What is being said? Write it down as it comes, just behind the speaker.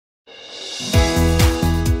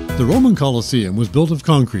The Roman Colosseum was built of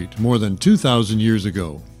concrete more than 2,000 years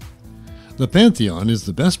ago. The Pantheon is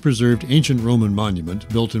the best preserved ancient Roman monument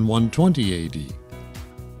built in 120 AD.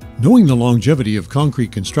 Knowing the longevity of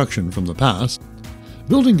concrete construction from the past,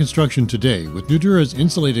 building construction today with NUDURA's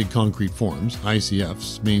Insulated Concrete Forms,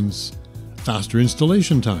 ICFs, means faster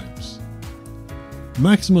installation times,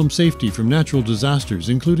 maximum safety from natural disasters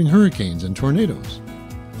including hurricanes and tornadoes,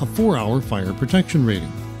 a 4-hour fire protection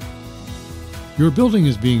rating. Your building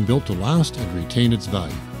is being built to last and retain its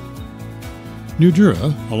value.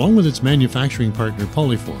 NUDURA, along with its manufacturing partner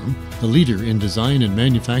Polyform, the leader in design and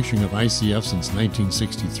manufacturing of ICFs since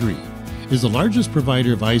 1963, is the largest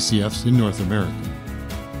provider of ICFs in North America.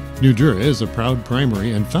 NUDURA is a proud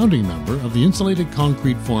primary and founding member of the Insulated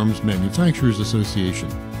Concrete Forms Manufacturers Association,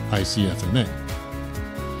 ICFMA.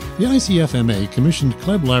 The ICFMA commissioned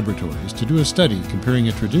Kleb Laboratories to do a study comparing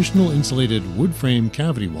a traditional insulated wood frame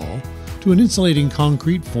cavity wall to an insulating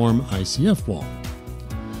concrete form ICF wall.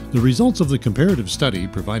 The results of the comparative study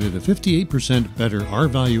provided a 58% better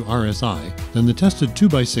R-value RSI than the tested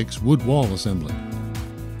 2x6 wood wall assembly.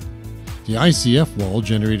 The ICF wall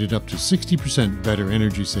generated up to 60% better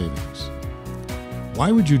energy savings.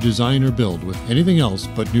 Why would you design or build with anything else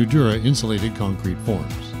but NUDURA Insulated Concrete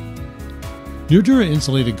Forms? NUDURA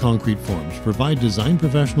Insulated Concrete Forms provide design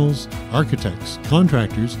professionals, architects,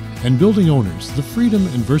 contractors, and building owners the freedom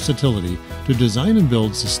and versatility to design and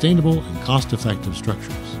build sustainable and cost-effective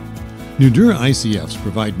structures. NUDURA ICFs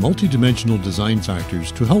provide multidimensional design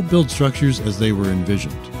factors to help build structures as they were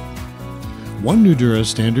envisioned. One NUDURA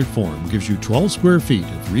standard form gives you 12 square feet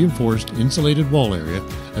of reinforced insulated wall area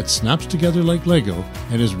that snaps together like Lego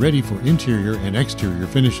and is ready for interior and exterior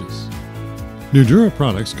finishes. NUDURA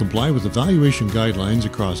products comply with evaluation guidelines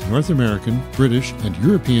across North American, British, and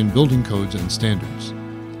European building codes and standards.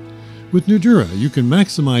 With NUDURA, you can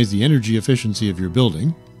maximize the energy efficiency of your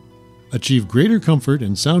building, achieve greater comfort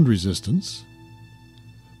and sound resistance,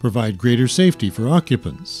 provide greater safety for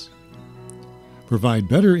occupants, provide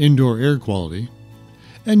better indoor air quality,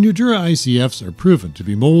 and NUDURA ICFs are proven to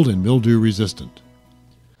be mold and mildew resistant.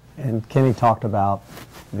 And Kenny talked about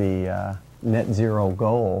the net zero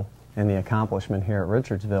goal and the accomplishment here at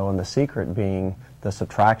Richardsville, and the secret being the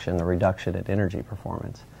subtraction, the reduction in energy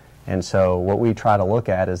performance. And so what we try to look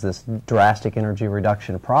at is this drastic energy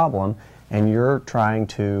reduction problem, and you're trying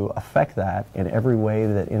to affect that in every way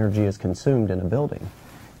that energy is consumed in a building.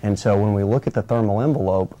 And so when we look at the thermal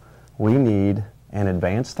envelope, we need an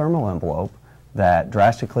advanced thermal envelope that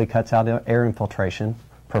drastically cuts out air infiltration,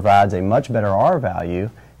 provides a much better R value,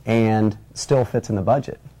 and still fits in the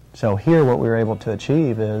budget. So here what we were able to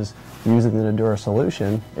achieve is, using the NUDURA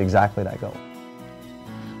solution, exactly that goal.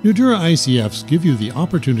 NUDURA ICFs give you the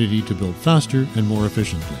opportunity to build faster and more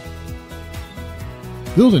efficiently.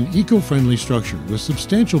 Build an eco-friendly structure with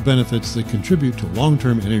substantial benefits that contribute to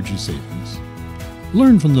long-term energy savings.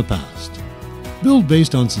 Learn from the past. Build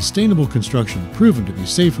based on sustainable construction proven to be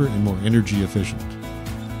safer and more energy efficient.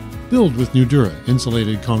 Build with NUDURA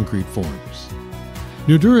Insulated Concrete Forms.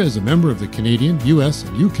 NUDURA is a member of the Canadian, US,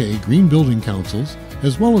 and UK Green Building Councils,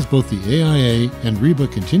 as well as both the AIA and REBA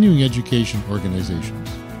continuing education organizations.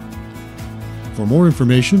 For more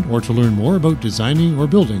information or to learn more about designing or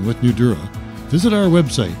building with NUDURA, visit our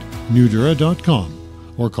website,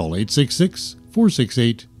 nudura.com, or call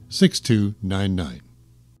 866-468-6299.